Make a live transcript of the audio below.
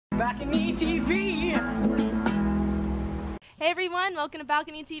BalconyTV. Hey everyone, welcome to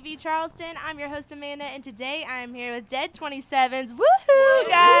Balcony TV Charleston. I'm your host Amanda, and today I'm here with Dead 27s. Woohoo,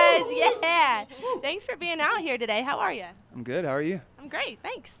 guys! Yeah! Thanks for being out here today. How are you? I'm good. How are you? I'm great,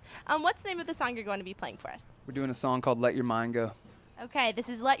 thanks. What's the name of the song you're going to be playing for us? We're doing a song called Let Your Mind Go. Okay, this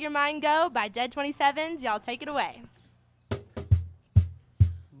is Let Your Mind Go by Dead 27s. Y'all take it away.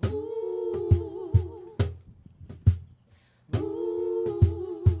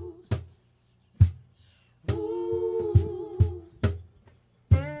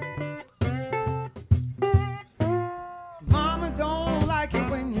 Mama don't like it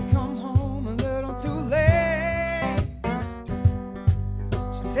when you come home a little too late.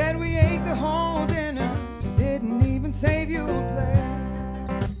 She said we ate the whole dinner, didn't even save you a plate.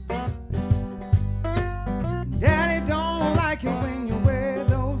 Daddy don't like it when you wear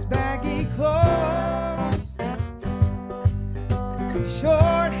those baggy clothes.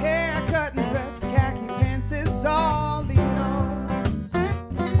 Short hair, cut and pressed, khaki pants is all he knows.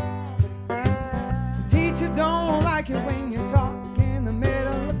 The teacher don't like it when you talk in the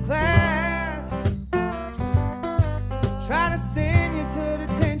middle of class. Try to send you to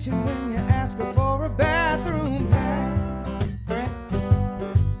detention when you ask her for a bathroom pass.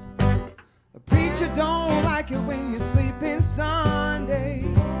 The preacher don't like it when you sleep in Sunday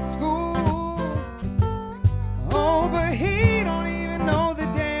school. Oh, but he don't even know the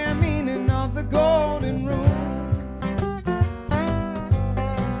damn meaning of the golden rule.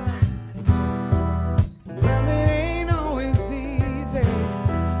 Well, it ain't always easy,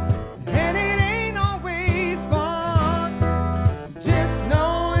 and it ain't always fun. Just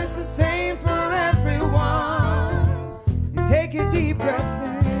know it's the same for everyone. You take a deep breath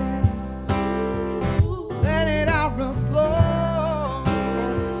in, let it out real slow.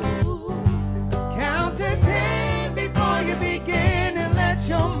 Count to 10 before you begin and let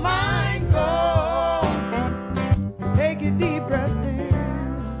your mind go. Take a deep breath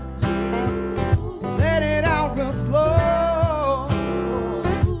in, let it out real slow.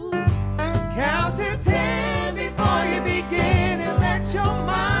 Count to 10 before you begin and let your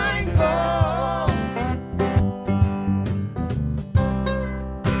mind go.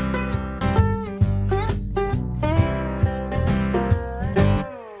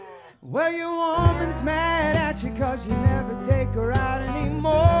 Well, your woman's mad at you 'cause you never take her out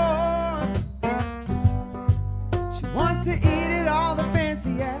anymore. She wants to eat at all the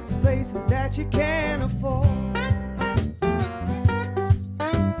fancy ass places that you can't afford.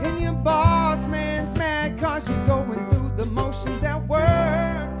 And your boss man's mad 'cause you're going through the motions at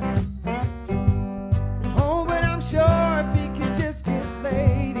work. Oh, but I'm sure if he could just get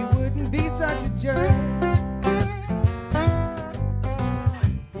laid, he wouldn't be such a jerk.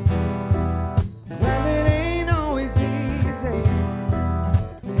 Well, it ain't always easy,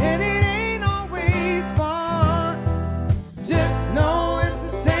 and it ain't always fun. Just know it's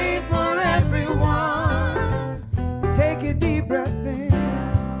the same for everyone.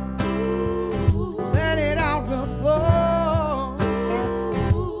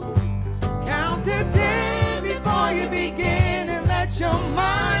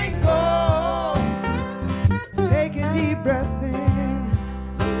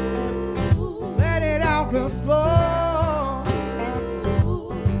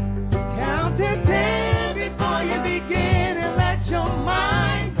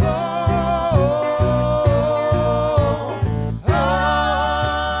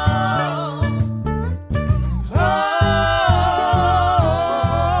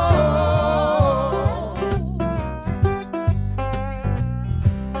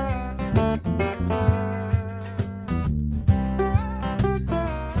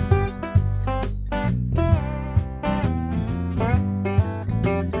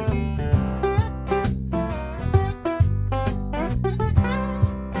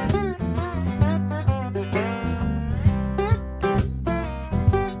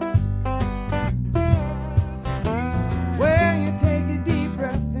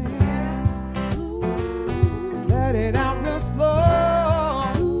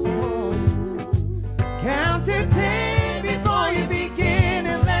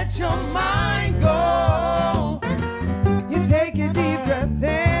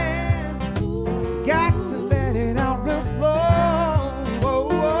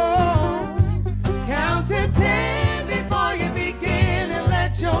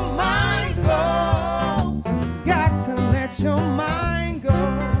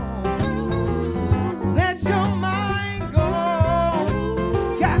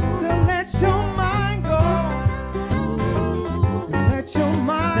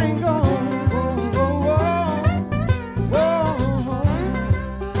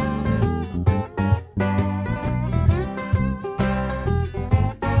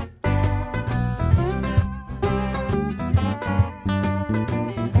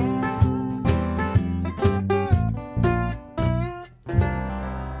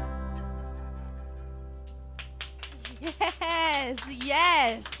 Yes,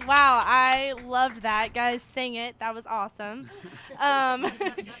 yes. Wow, I loved that. Guys, sing it. That was awesome.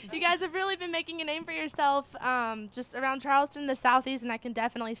 You guys have really been making a name for yourself just around Charleston, the Southeast, and I can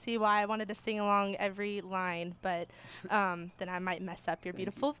definitely see why I wanted to sing along every line, but then I might mess up your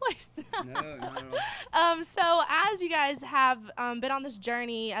beautiful voice. No, not at all. So as you guys have been on this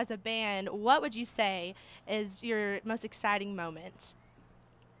journey as a band, what would you say is your most exciting moment?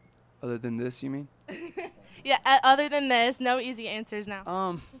 Other than this, you mean? Yeah, other than this, no easy answers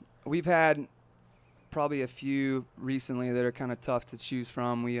now. We've had probably a few recently that are kind of tough to choose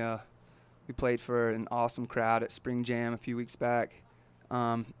from. We played for an awesome crowd at Spring Jam a few weeks back,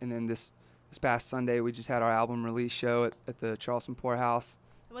 and then this past Sunday we just had our album release show at the Charleston Poorhouse.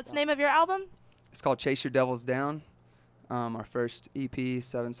 What's the name of your album? It's called Chase Your Devils Down. Our first EP,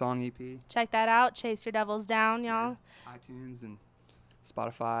 7-song EP. Check that out, Chase Your Devils Down, y'all. Yeah, iTunes and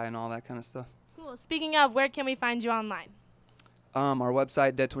Spotify and all that kind of stuff. Cool. Speaking of, where can we find you online? Our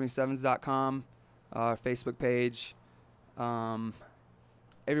website, dead27s.com, our Facebook page,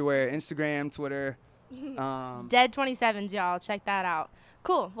 everywhere, Instagram, Twitter. Dead 27s, y'all. Check that out.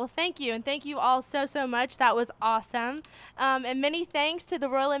 Cool. Well, thank you. And thank you all so much. That was awesome. And many thanks to the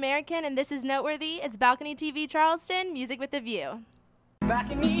Royal American. And this is Noteworthy. It's Balcony TV Charleston, music with a view.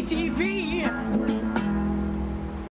 BalconyTV.